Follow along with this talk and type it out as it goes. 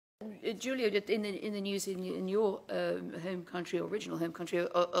Julia, in the news in your home country, original home country,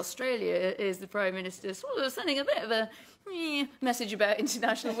 Australia, is the Prime Minister sort of sending a bit of a message about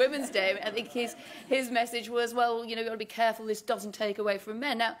International Women's Day. I think his message was, well, you know, you've got to be careful this doesn't take away from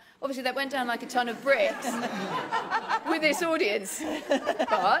men. Now, obviously, that went down like a ton of bricks with this audience.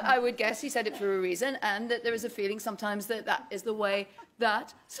 But I would guess he said it for a reason, and that there is a feeling sometimes that that is the way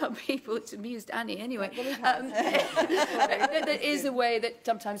that some people, it's amused Annie anyway, that is the way that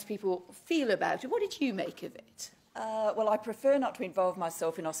sometimes people feel about it. What did you make of it? Well, I prefer not to involve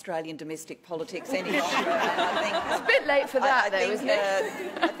myself in Australian domestic politics any longer. I think, it's a bit late for that, isn't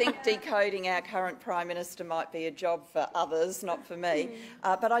it? I think decoding our current Prime Minister might be a job for others, not for me.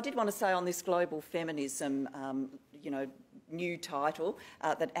 But I did want to say on this global feminism, you know, new title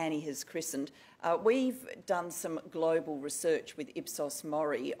that Annie has christened, we've done some global research with Ipsos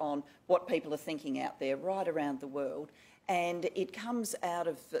MORI on what people are thinking out there right around the world. And it comes out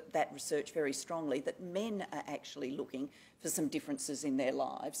of that research very strongly that men are actually looking for some differences in their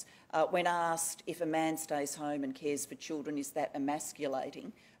lives. When asked if a man stays home and cares for children, is that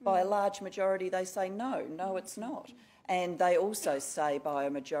emasculating? By a large majority they say no, it's not. And they also say by a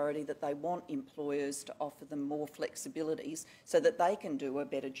majority that they want employers to offer them more flexibilities so that they can do a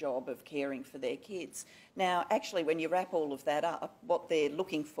better job of caring for their kids. Now, actually, when you wrap all of that up, what they're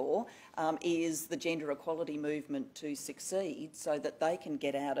looking for is the gender equality movement to succeed so that they can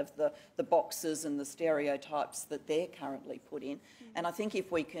get out of the boxes and the stereotypes that they're currently put in. And I think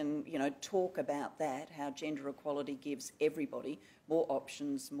if we can, you know, talk about that, how gender equality gives everybody more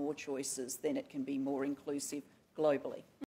options, more choices, then it can be more inclusive globally.